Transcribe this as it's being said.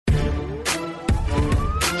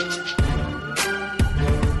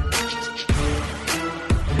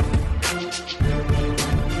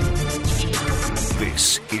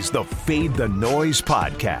the Fade the Noise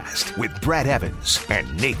podcast with Brad Evans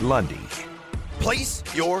and Nate Lundy. Place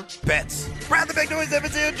your bets. Brad the Big Noise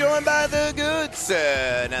Evans here, joined by the good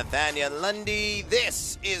sir Nathaniel Lundy.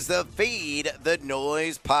 This is the Fade the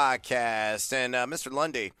Noise podcast. And Mr.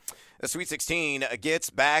 Lundy, the Sweet 16 gets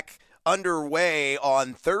back underway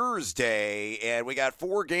on Thursday, and we got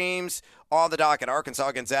 4 games on the docket: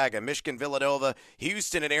 Arkansas, Gonzaga, Michigan, Villanova,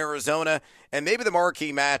 Houston, and Arizona, and maybe the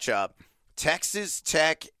marquee matchup, Texas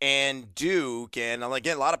Tech and Duke. And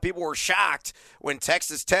again, a lot of people were shocked when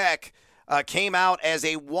Texas Tech came out as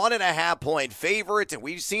a 1.5-point favorite, and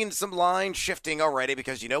we've seen some line shifting already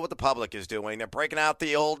because you know what the public is doing. They're breaking out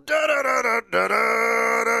the old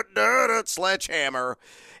sledgehammer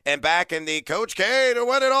and back in the Coach K to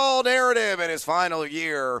win it all narrative in his final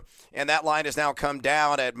year. And that line has now come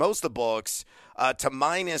down at most of the books to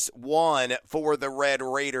 -1 for the Red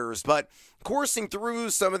Raiders. But coursing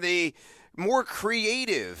through some of the more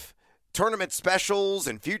creative tournament specials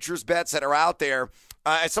and futures bets that are out there,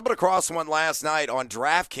 I stumbled across one last night on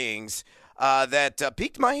DraftKings that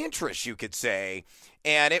piqued my interest, you could say.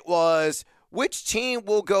 And it was, which team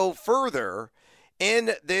will go further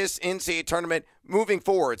in this NCAA tournament moving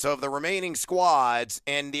forward? So of the remaining squads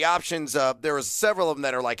and the options, there was several of them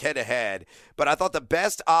that are like head-to-head. But I thought the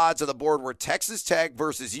best odds of the board were Texas Tech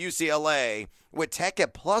versus UCLA, with Tech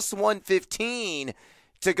at +115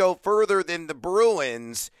 to go further than the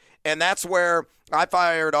Bruins. And that's where I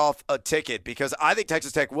fired off a ticket because I think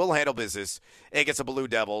Texas Tech will handle business against the Blue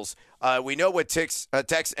Devils. We know what Tech's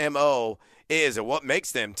MO is and what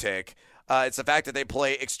makes them tick. It's the fact that they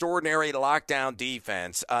play extraordinary lockdown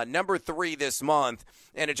defense. Number 3 this month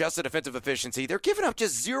in adjusted defensive efficiency. They're giving up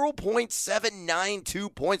just 0.792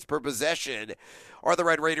 points per possession are the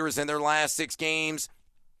Red Raiders in their last 6 games.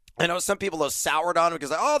 I know some people have soured on them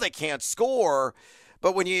because, they can't score.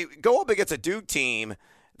 But when you go up against a Duke team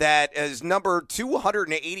that is number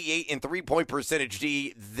 288 in three-point percentage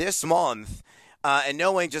D this month, and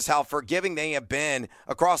knowing just how forgiving they have been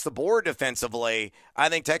across the board defensively, I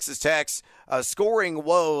think Texas Tech's scoring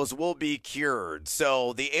woes will be cured.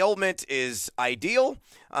 So the ailment is ideal.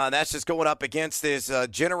 That's just going up against this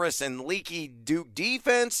generous and leaky Duke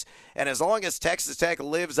defense. And as long as Texas Tech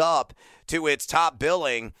lives up to its top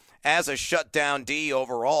billing as a shutdown D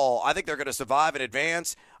overall, I think they're going to survive and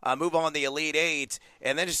advance, move on the Elite Eight,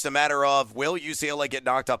 and then just a matter of, will UCLA get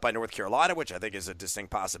knocked up by North Carolina, which I think is a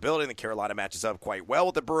distinct possibility. The Carolina matches up quite well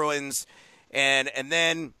with the Bruins, and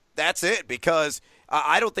then that's it, because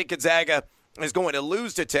I don't think Gonzaga is going to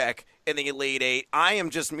lose to Tech in the Elite Eight. I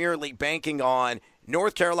am just merely banking on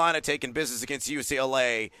North Carolina taking business against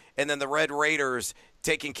UCLA, and then the Red Raiders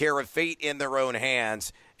taking care of fate in their own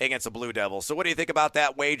hands against the Blue Devils. So what do you think about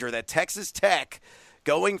that wager, that Texas Tech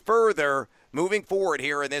going further, moving forward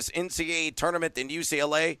here in this NCAA tournament than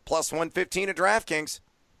UCLA, +115 at DraftKings?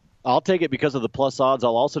 I'll take it because of the plus odds.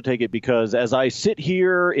 I'll also take it because as I sit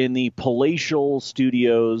here in the palatial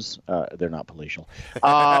studios, they're not palatial,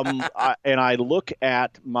 and I look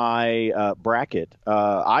at my bracket,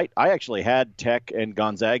 I actually had Tech and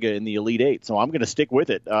Gonzaga in the Elite Eight, so I'm going to stick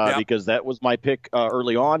with it because that was my pick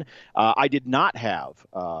early on. I did not have,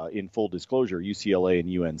 in full disclosure, UCLA and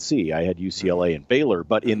UNC. I had UCLA and Baylor,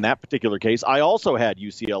 but in that particular case, I also had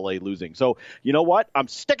UCLA losing. So you know what? I'm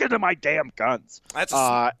sticking to my damn guns. That's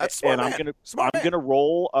and I'm gonna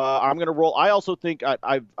roll. I also think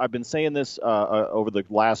I've been saying this over the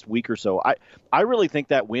last week or so. I really think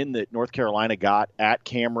that win that North Carolina got at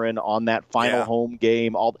Cameron on that final home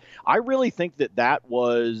game. I really think that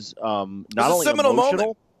was not only emotional.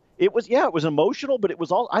 Moment. It was emotional, but it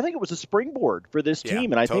was I think it was a springboard for this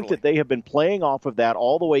team, and I think that they have been playing off of that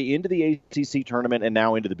all the way into the ACC tournament and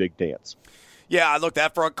now into the Big Dance. Yeah, I looked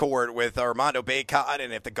that front court with Armando Bacot,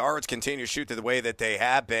 and if the guards continue to shoot the way that they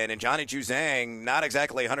have been, and Johnny Juzang, not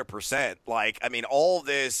exactly 100%. All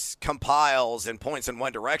this compiles and points in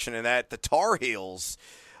one direction, and that the Tar Heels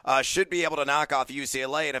should be able to knock off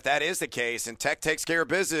UCLA. And if that is the case, and Tech takes care of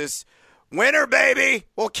business, winner, baby!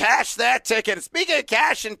 We'll cash that ticket. Speaking of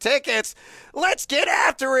cash and tickets, let's get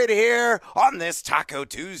after it here on this Taco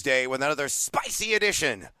Tuesday with another spicy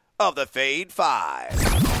edition of the Fade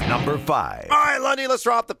 5. Number 5. All right, Lundy, let's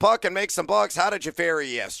drop the puck and make some bucks. How did you fare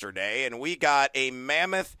yesterday? And we got a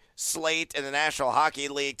mammoth slate in the National Hockey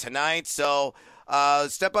League tonight. So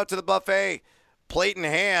step up to the buffet, plate in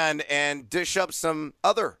hand, and dish up some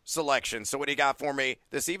other selections. So what do you got for me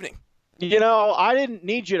this evening? I didn't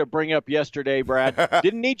need you to bring up yesterday, Brad.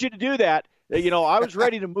 Didn't need you to do that. I was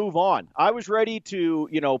ready to move on. I was ready to,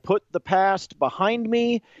 put the past behind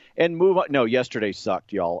me and move on. No, yesterday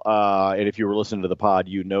sucked, y'all. And if you were listening to the pod,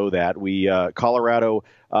 you know that. Colorado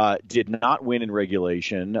did not win in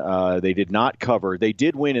regulation. They did not cover. They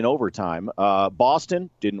did win in overtime. Boston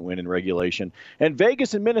didn't win in regulation. And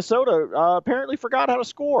Vegas and Minnesota apparently forgot how to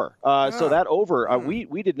score. So that over,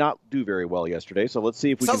 we did not do very well yesterday. So let's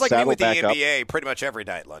see if we can saddle back up. Sounds like me with the NBA pretty much every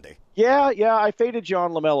night, Lundy. Yeah, I faded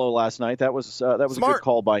John LaMelo last night. That was Smart. A good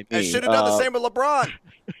call by me. I should have done the same with LeBron.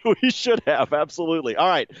 We should have, absolutely. All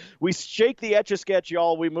right, we shake the Etch-a-Sketch,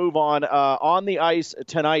 y'all. We move on. On the ice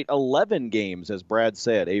tonight, 11 games, as Brad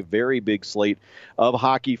said, a very big slate of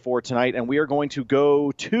hockey for tonight, and we are going to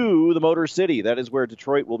go to the Motor City. That is where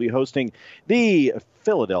Detroit will be hosting the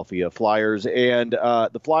Philadelphia Flyers, and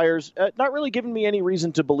the Flyers not really giving me any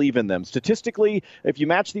reason to believe in them. Statistically, if you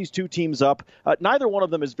match these two teams up, neither one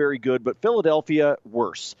of them is very good, but Philadelphia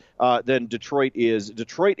worse than Detroit is.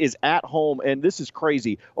 Detroit is at home, and this is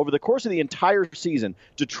crazy. Over the course of the entire season,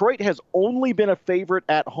 Detroit has only been a favorite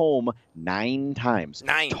at home 9 times.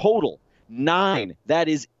 9. Total. 9. That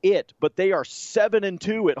is it. But they are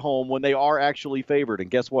 7-2 at home when they are actually favored.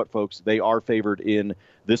 And guess what, folks? They are favored in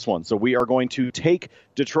this one. So we are going to take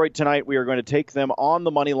Detroit tonight. We are going to take them on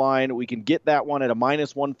the money line. We can get that one at a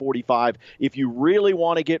 -145. If you really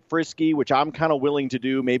want to get frisky, which I'm kind of willing to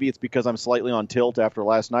do, maybe it's because I'm slightly on tilt after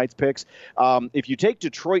last night's picks. If you take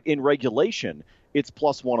Detroit in regulation, it's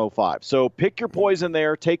 +105. So pick your poison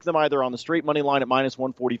there. Take them either on the straight money line at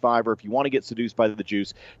 -145, or if you want to get seduced by the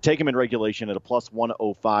juice, take them in regulation at a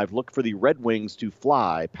 +105. Look for the Red Wings to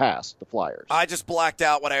fly past the Flyers. I just blacked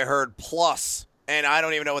out when I heard plus, and I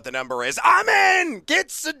don't even know what the number is. I'm in!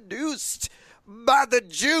 Get seduced by the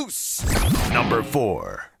juice. Number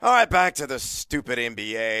 4. All right, back to the stupid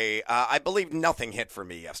NBA. I believe nothing hit for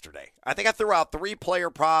me yesterday. I think I threw out 3 player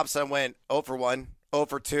props and went 0 for 1. 0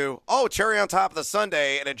 for 2. Oh, cherry on top of the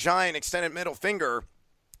sundae and a giant extended middle finger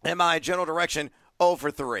in my general direction, 0 for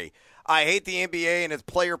 3. I hate the NBA and its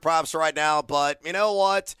player props right now, but you know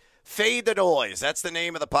what? Fade the noise. That's the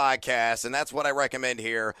name of the podcast, and that's what I recommend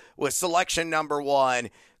here with selection number 1.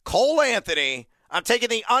 Cole Anthony. I'm taking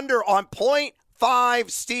the under on 0.5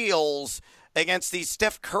 steals against the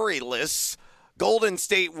Steph Curry-less Golden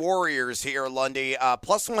State Warriors here, Lundy.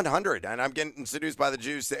 +100, and I'm getting seduced by the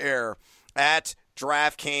juice there at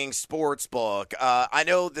DraftKings Sportsbook. I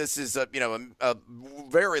know this is a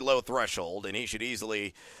very low threshold, and he should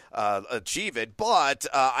easily achieve it, but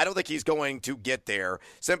I don't think he's going to get there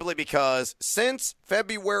simply because since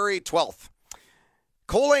February 12th,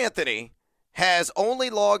 Cole Anthony has only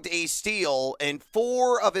logged a steal in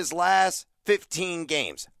 4 of his last 15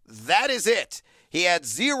 games. That is it. He had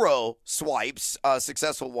 0 swipes,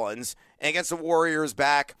 successful ones, against the Warriors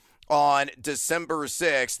back on December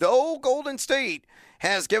 6th, though Golden State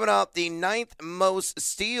has given up the 9th most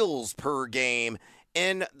steals per game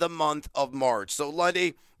in the month of March. So,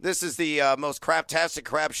 Lundy, this is the most craptastic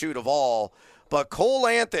crapshoot of all. But Cole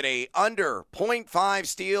Anthony under 0.5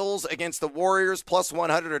 steals against the Warriors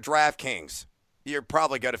 +100 at DraftKings. You're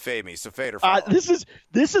probably going to fade me, so fade or follow.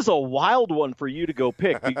 This is a wild one for you to go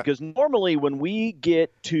pick because normally when we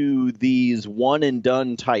get to these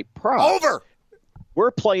one-and-done type props, over.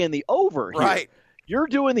 We're playing the over here. Right. You're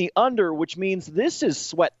doing the under, which means this is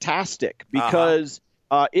sweat-tastic because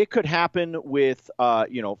it could happen with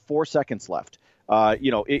 4 seconds left.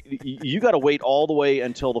 You got to wait all the way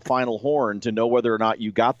until the final horn to know whether or not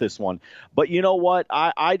you got this one. But you know what?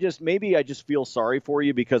 I just feel sorry for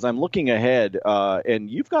you because I'm looking ahead, and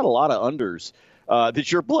you've got a lot of unders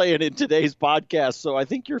that you're playing in today's podcast. So I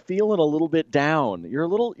think you're feeling a little bit down. You're a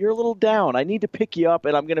little down. I need to pick you up,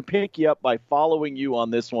 and I'm going to pick you up by following you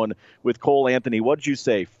on this one with Cole Anthony. What did you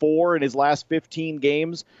say? 4 in his last 15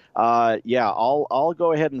 games? I'll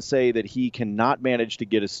go ahead and say that he cannot manage to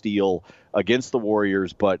get a steal against the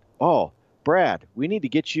Warriors. But, Brad, we need to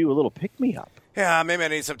get you a little pick-me-up. Yeah, maybe I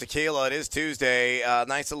need some tequila. It is Tuesday.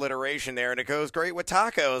 Nice alliteration there, and it goes great with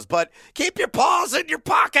tacos. But keep your paws in your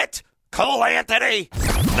pocket, Cole Anthony.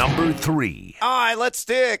 Number 3. All right, let's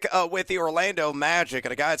stick with the Orlando Magic,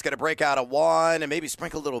 and a guy that's going to break out a 1 and maybe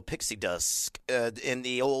sprinkle a little pixie dust in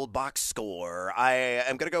the old box score. I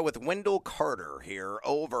am going to go with Wendell Carter here,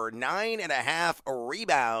 over 9.5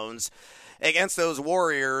 rebounds against those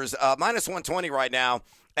Warriors. -120 right now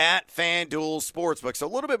at FanDuel Sportsbook. So a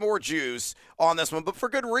little bit more juice on this one, but for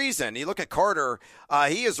good reason. You look at Carter,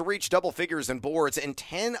 he has reached double figures in boards in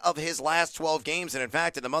 10 of his last 12 games. And in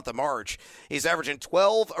fact, in the month of March, he's averaging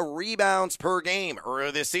 12 rebounds per game.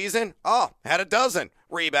 Earlier this season, had a dozen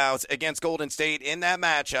rebounds against Golden State in that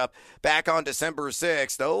matchup back on December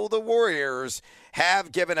 6th. Though the Warriors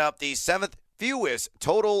have given up the 7th fewest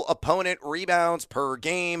total opponent rebounds per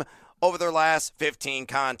game, over their last 15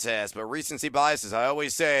 contests. But recency bias, as I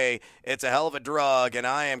always say, it's a hell of a drug, and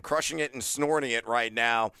I am crushing it and snorting it right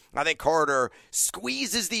now. I think Carter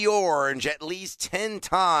squeezes the orange at least 10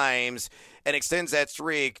 times and extends that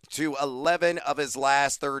streak to 11 of his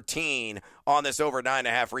last 13 on this over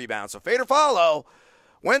 9.5 rebounds. So fade or follow,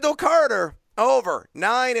 Wendell Carter over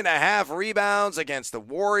 9.5 rebounds against the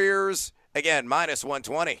Warriors. Again, minus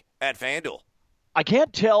 120 at FanDuel. I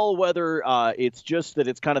can't tell whether it's just that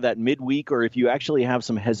it's kind of that midweek or if you actually have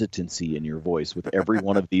some hesitancy in your voice with every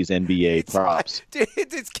one of these NBA props.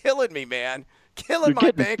 It's killing me, man. Killing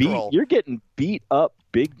my bankroll. You're getting beat up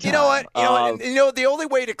big time. You know what? The only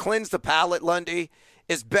way to cleanse the palate, Lundy,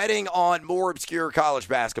 is betting on more obscure college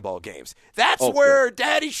basketball games. That's where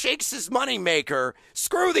Daddy shakes his moneymaker.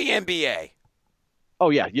 Screw the NBA. Oh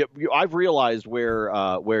yeah, I've realized where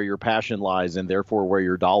your passion lies, and therefore where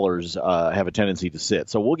your dollars have a tendency to sit.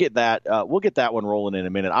 So we'll get that one rolling in a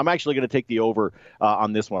minute. I'm actually going to take the over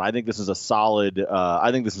on this one. I think this is a solid.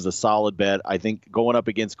 Bet. I think going up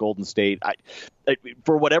against Golden State,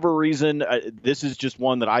 for whatever reason, this is just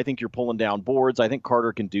one that I think you're pulling down boards. I think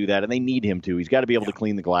Carter can do that, and they need him to. He's got to be able to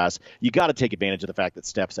clean the glass. You got to take advantage of the fact that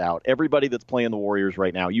Steph's out. Everybody that's playing the Warriors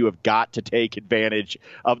right now, you have got to take advantage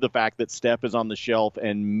of the fact that Steph is on the shelf,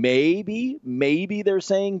 and maybe they're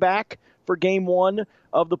saying back for game one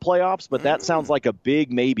of the playoffs, but that sounds like a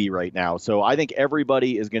big maybe right now. So I think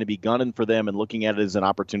everybody is going to be gunning for them and looking at it as an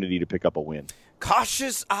opportunity to pick up a win.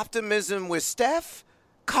 Cautious optimism with Steph.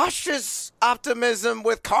 Cautious optimism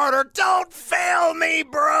with Carter. Don't fail me,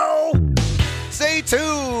 bro. Stay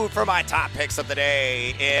tuned for my top picks of the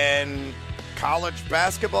day in college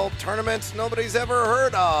basketball tournaments nobody's ever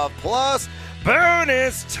heard of. Plus,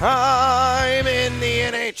 bonus time in the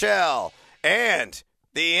NHL and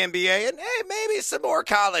the NBA, and hey, maybe some more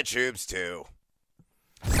college hoops too.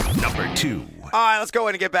 Number 2. All right, let's go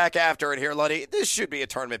ahead and get back after it here, Luddy. This should be a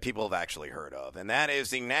tournament people have actually heard of, and that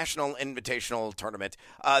is the National Invitational Tournament,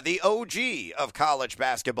 the OG of college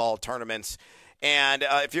basketball tournaments. And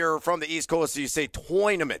if you're from the East Coast, you say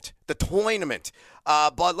tournament, the tournament.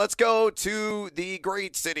 But let's go to the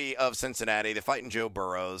great city of Cincinnati, the Fighting Joe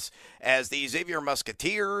Burrows, as the Xavier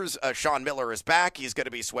Musketeers. Sean Miller is back. He's going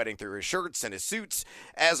to be sweating through his shirts and his suits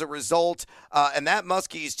as a result. And that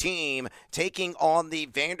Muskies team taking on the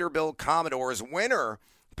Vanderbilt Commodores. Winner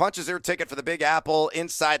punches their ticket for the Big Apple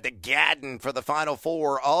inside the Garden for the Final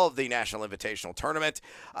Four of the National Invitational Tournament.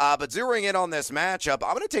 But zeroing in on this matchup,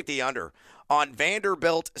 I'm going to take the under on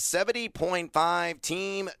Vanderbilt 70.5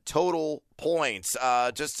 team total points. In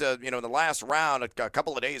the last round, a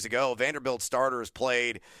couple of days ago, Vanderbilt starters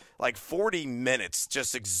played like 40 minutes,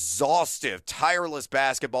 just exhaustive, tireless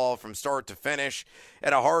basketball from start to finish,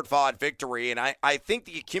 and a hard-fought victory. And I think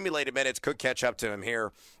the accumulated minutes could catch up to him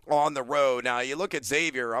here on the road. Now, you look at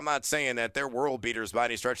Xavier, I'm not saying that they're world beaters by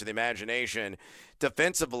any stretch of the imagination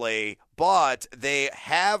defensively, but they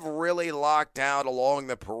have really locked down along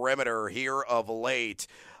the perimeter here of late.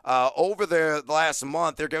 Over the last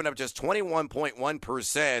month, they're giving up just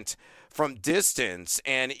 21.1% from distance.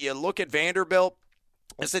 And you look at Vanderbilt,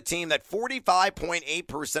 it's a team that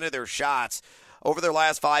 45.8% of their shots over their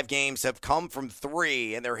last 5 games have come from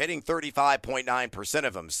three, and they're hitting 35.9%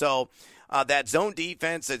 of them. So that zone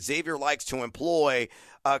defense that Xavier likes to employ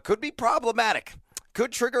could be problematic,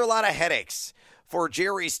 could trigger a lot of headaches for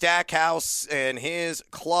Jerry Stackhouse and his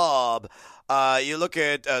club. You look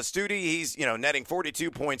at Studi, he's netting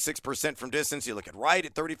 42.6% from distance. You look at Wright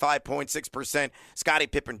at 35.6%. Scottie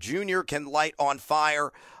Pippen Jr. can light on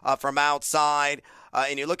fire from outside.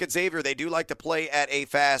 And you look at Xavier, they do like to play at a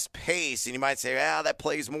fast pace. And you might say, that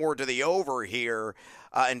plays more to the over here.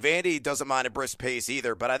 And Vandy doesn't mind a brisk pace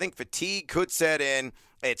either. But I think fatigue could set in.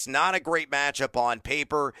 It's not a great matchup on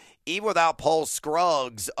paper. Even without Paul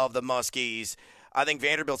Scruggs of the Muskies, I think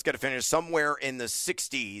Vanderbilt's going to finish somewhere in the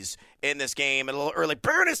 60s in this game. A little early.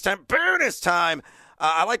 Bonus time.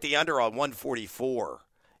 I like the under on 144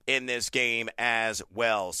 in this game as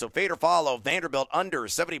well. So fade or follow, Vanderbilt under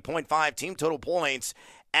 70.5 team total points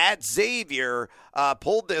at Xavier.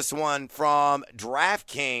 Pulled this one from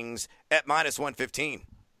DraftKings at minus 115.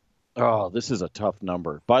 Oh, this is a tough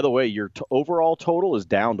number. By the way, your overall total is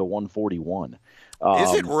down to 141.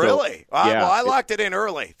 Is it really? So, yeah, well, I locked it in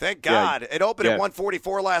early. Thank God. It opened at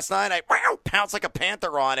 144 last night. I pounced like a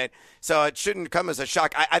panther on it, so it shouldn't come as a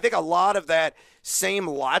shock. I think a lot of that same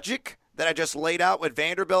logic that I just laid out with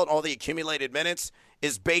Vanderbilt, all the accumulated minutes,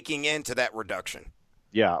 is baking into that reduction.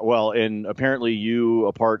 Yeah, well, and apparently you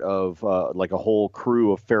a part of like a whole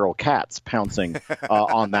crew of feral cats pouncing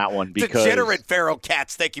on that one. Because degenerate feral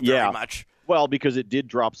cats, thank you very much. Well, because it did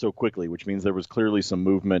drop so quickly, which means there was clearly some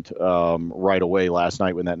movement right away last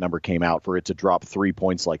night when that number came out for it to drop 3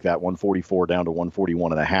 points like that, 144 down to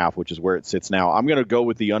 141.5, which is where it sits now. I'm going to go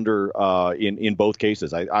with the under in both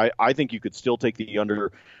cases. I think you could still take the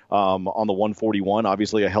under on the 141.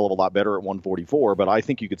 Obviously, a hell of a lot better at 144, but I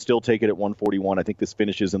think you could still take it at 141. I think this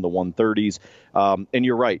finishes in the 130s. And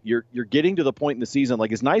you're right. You're getting to the point in the season,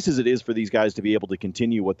 like as nice as it is for these guys to be able to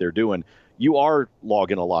continue what they're doing, you are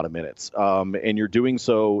logging a lot of minutes. And you're doing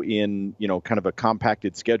so in, kind of a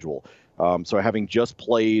compacted schedule. So having just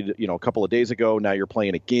played, a couple of days ago, now you're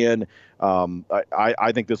playing again.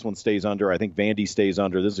 I think this one stays under. I think Vandy stays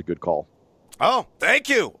under. This is a good call. Oh, thank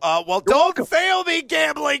you. Well, You're don't welcome. fail me,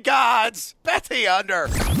 gambling gods. Bet the under.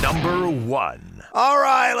 Number 1. All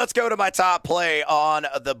right, let's go to my top play on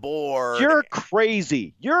the board. You're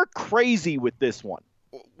crazy. You're crazy with this one.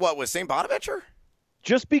 What, was St. Bonaventure?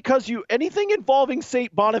 Just because anything involving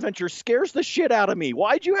St. Bonaventure scares the shit out of me.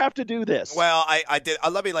 Why'd you have to do this? Well, I did.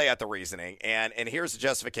 Let me lay out the reasoning, and here's the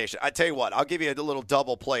justification. I tell you what, I'll give you a little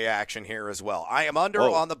double play action here as well. I am under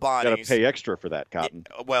on the Bonnies. Got to pay extra for that, Cotton.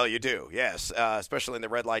 Well, you do, yes, especially in the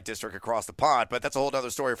red light district across the pond, but that's a whole other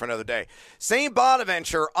story for another day. St.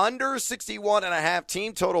 Bonaventure under 61.5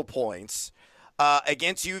 team total points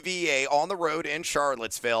against UVA on the road in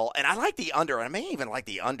Charlottesville. And I like the under. I may even like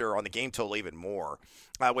the under on the game total even more,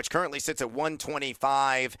 which currently sits at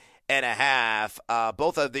 125.5.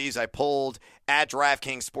 Both of these I pulled at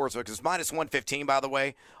DraftKings Sportsbook. It's minus 115, by the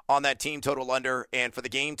way, on that team total under. And for the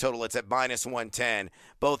game total, it's at minus 110,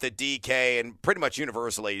 both at DK and pretty much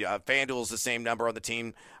universally. FanDuel's the same number on the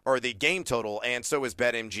team or the game total, and so is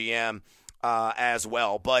BetMGM as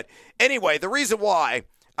well. But anyway, the reason why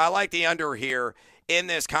I like the under here in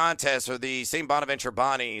this contest are the St. Bonaventure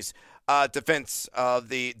Bonnies defense of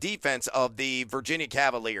the Virginia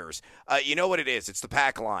Cavaliers. You know what it is? It's the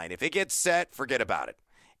pack line. If it gets set, forget about it.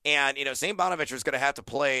 And, St. Bonaventure is going to have to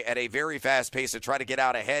play at a very fast pace to try to get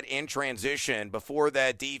out ahead in transition before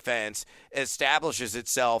that defense establishes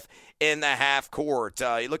itself in the half court.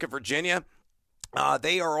 You look at Virginia.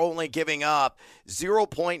 They are only giving up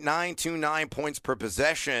 0.929 points per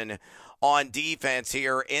possession on defense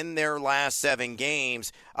here in their last 7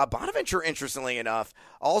 games. Bonaventure, interestingly enough,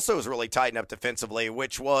 also has really tightened up defensively,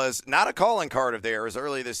 which was not a calling card of theirs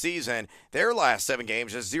early this season. Their last 7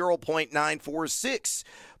 games is 0.946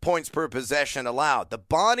 points per possession allowed. The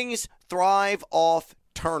Bonnies thrive off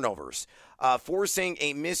turnovers, forcing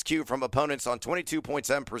a miscue from opponents on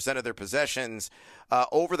 22.7% of their possessions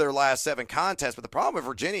over their last 7 contests. But the problem with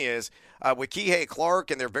Virginia is with Kihei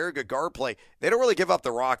Clark and their very good guard play, they don't really give up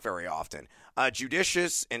the rock very often.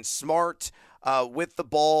 Judicious and smart with the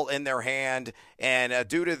ball in their hand, and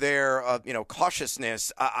due to their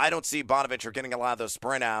cautiousness, I don't see Bonaventure getting a lot of those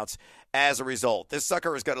sprint outs as a result. This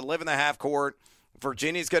sucker is going to live in the half court.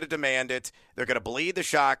 Virginia's going to demand it. They're going to bleed the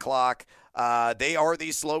shot clock. They are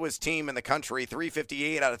the slowest team in the country,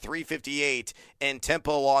 358 out of 358 in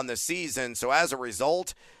tempo on the season. So as a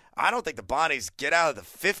result, I don't think the Bonnies get out of the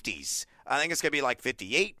 50s. I think it's going to be like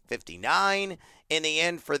 58, 59 in the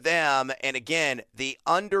end for them. And again, the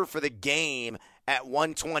under for the game at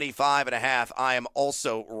 125.5, I am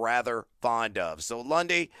also rather fond of. So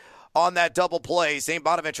Lundy, on that double play, St.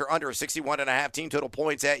 Bonaventure under 61.5 team total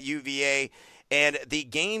points at UVA. And the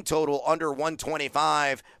game total under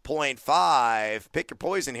 125.5. Pick your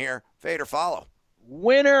poison here. Fade or follow.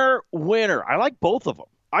 Winner. I like both of them.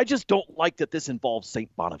 I just don't like that this involves St.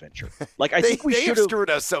 Bonaventure. Like, I think we should have screwed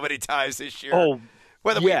us so many times this year. Oh,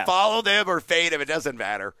 whether we follow them or fade them, it doesn't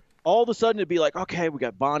matter. All of a sudden, it'd be like, okay, we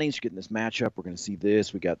got Bonnies getting this matchup. We're going to see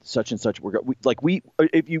this. We got such and such.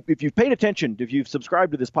 If you've paid attention, if you've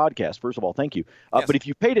subscribed to this podcast, first of all, thank you. Yes. But if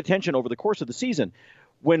you've paid attention over the course of the season,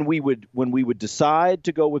 when we would decide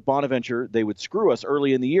to go with Bonaventure, they would screw us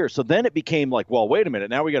early in the year. So then it became like, well, wait a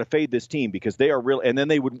minute, now we got to fade this team because they are real. And then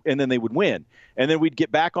they would win, and then we'd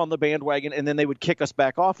get back on the bandwagon, and then they would kick us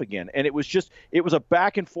back off again. And it was a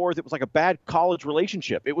back and forth. It was like a bad college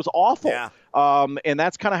relationship. It was awful. Yeah. And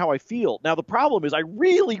that's kind of how I feel now. The problem is I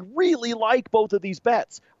really, really like both of these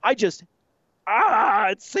bets.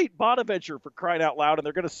 it's St. Bonaventure, for crying out loud, and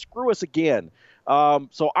they're going to screw us again.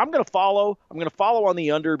 So I'm going to follow. I'm going to follow on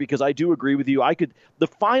the under because I do agree with you. The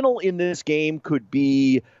final in this game could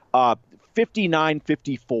be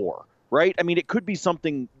 59-54, right? I mean, it could be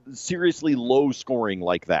something seriously low scoring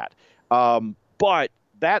like that. But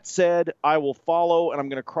that said, I will follow, and I'm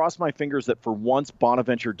going to cross my fingers that for once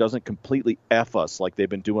Bonaventure doesn't completely F us like they've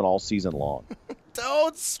been doing all season long.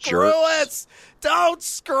 Don't screw us. Don't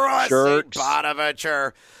screw us, St.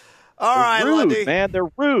 Bonaventure. All right, rude, Lundy. man. They're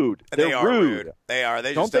rude. They are rude. They are.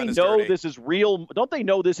 They just don't they know this is real? Don't they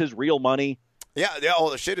know this is real money? Yeah. Oh,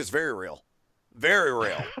 the shit is very real. Very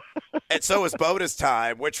real. And so is bonus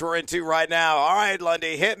time, which we're into right now. All right,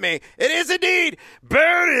 Lundy, hit me. It is indeed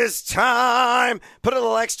bonus time. Put a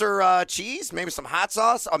little extra cheese, maybe some hot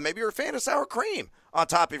sauce, or maybe you're a fan of sour cream on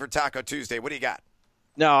top of your Taco Tuesday. What do you got?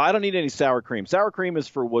 No, I don't need any sour cream. Sour cream is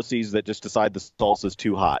for wussies that just decide the salsa's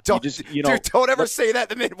too hot. Dude, don't ever say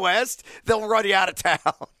that in the Midwest. They'll run you out of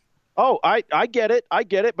town. Oh, I get it.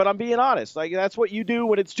 But I'm being honest. Like, that's what you do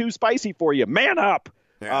when it's too spicy for you. Man up.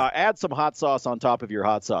 Yeah. Add some hot sauce on top of your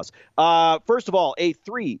hot sauce. First of all, a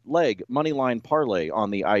 3-leg moneyline parlay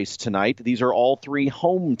on the ice tonight. These are all 3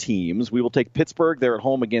 home teams. We will take Pittsburgh. They're at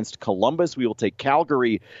home against Columbus. We will take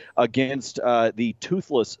Calgary against the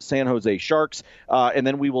toothless San Jose Sharks. And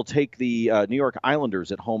then we will take the New York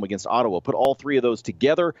Islanders at home against Ottawa. Put all 3 of those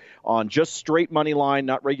together on just straight money line,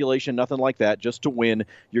 not regulation, nothing like that, just to win.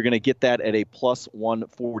 You're going to get that at a plus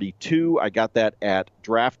 142. I got that at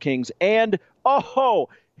DraftKings. And oh,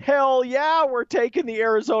 hell yeah, we're taking the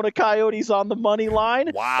Arizona Coyotes on the money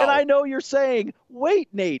line. Wow. And I know you're saying, wait,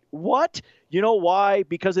 Nate, what? You know why?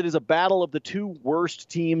 Because it is a battle of the 2 worst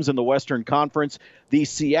teams in the Western Conference. The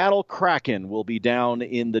Seattle Kraken will be down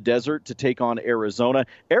in the desert to take on Arizona.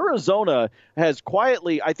 Arizona has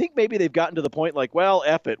quietly, I think maybe they've gotten to the point like, well,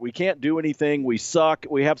 F it. We can't do anything. We suck.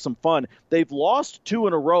 We have some fun. They've lost 2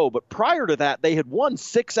 in a row, but prior to that, they had won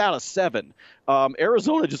 6 out of 7.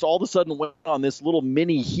 Arizona just all of a sudden went on this little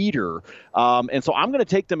mini heater. And so I'm going to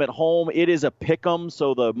take them at home. It is a pick 'em,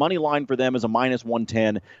 so the money line for them is a minus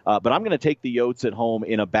 110. But I'm going to take the Yotes at home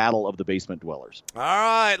in a battle of the basement dwellers. All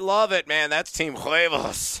right, love it, man. That's Team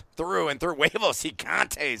Huevos through and through. Huevos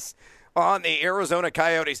Gigantes on the Arizona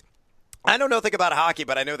Coyotes. I know nothing about hockey,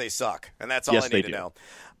 but I know they suck, and that's all I need to know.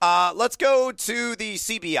 Let's go to the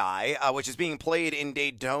CBI, which is being played in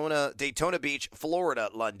Daytona Beach, Florida,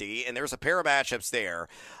 Lundy, and there's a pair of matchups there.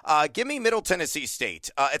 Give me Middle Tennessee State.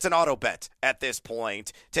 It's an auto bet at this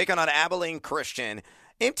point. Taking on Abilene Christian.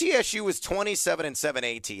 MTSU is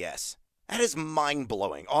 27-7 ATS. That is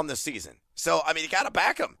mind-blowing on the season. So, I mean, you got to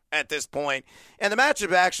back them at this point. And the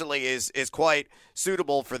matchup actually is quite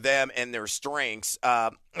suitable for them and their strengths.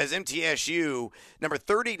 As MTSU, number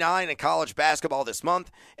 39 in college basketball this month,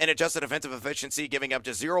 and adjusted defensive efficiency, giving up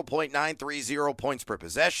just 0.930 points per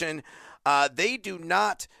possession. They do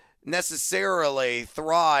not necessarily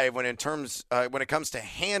thrive when it comes to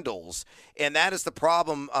handles, and that is the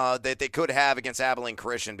problem that they could have against Abilene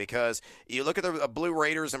Christian, because you look at the Blue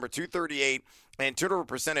Raiders, number 238 and turnover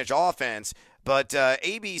percentage offense, but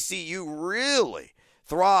ABCU really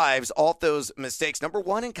thrives off those mistakes. Number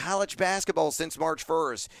 1 in college basketball since March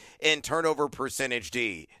 1st in turnover percentage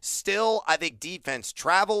D. Still, I think defense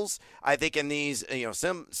travels. I think in these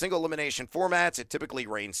single elimination formats, it typically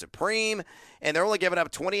reigns supreme. And they're only giving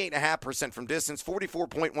up 28.5% from distance,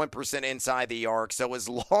 44.1% inside the arc. So as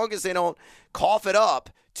long as they don't cough it up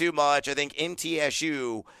too much, I think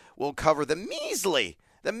MTSU will cover the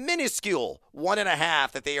minuscule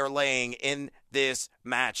 1.5 that they are laying in this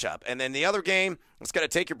matchup. And then the other game, it's going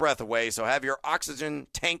to take your breath away, so have your oxygen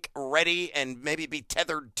tank ready and maybe be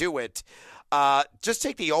tethered to it. Just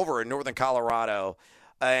take the over in Northern Colorado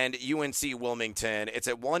and UNC Wilmington. It's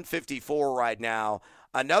at 154 right now.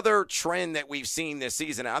 Another trend that we've seen this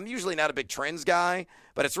season, I'm usually not a big trends guy,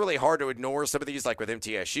 but it's really hard to ignore some of these, like with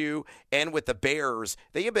MTSU and with the Bears.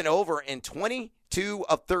 They have been over in 22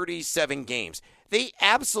 of 37 games. They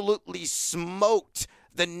absolutely smoked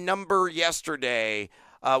the number yesterday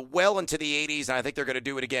well into the 80s, and I think they're going to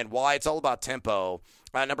do it again. Why? It's all about tempo.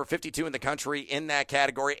 Number 52 in the country in that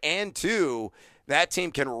category. And 2, that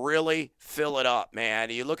team can really fill it up, man.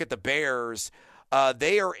 You look at the Bears,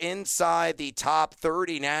 they are inside the top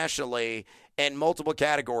 30 nationally in multiple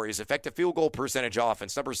categories. Effective field goal percentage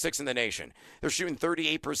offense, number 6 in the nation. They're shooting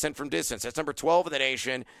 38% from distance. That's number 12 in the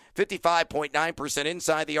nation. 55.9%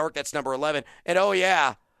 inside the arc. That's number 11. And, oh,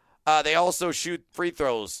 yeah, they also shoot free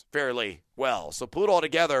throws fairly well. So put it all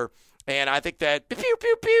together, and I think that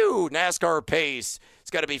pew, NASCAR pace has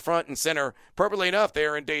got to be front and center, appropriately enough,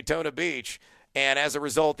 there in Daytona Beach. And as a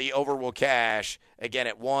result, the over will cash again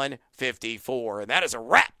at 154. And that is a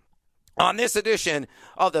wrap on this edition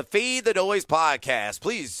of the Feed the Noise podcast.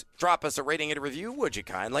 Please drop us a rating and a review, would you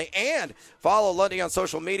kindly? And follow Lundy on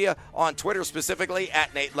social media, on Twitter specifically,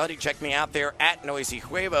 at Nate Lundy. Check me out there, at Noisy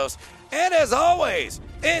Huevos. And as always,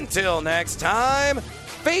 until next time,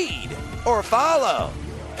 feed or follow.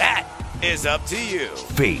 That is up to you.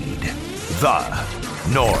 Feed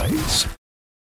the Noise.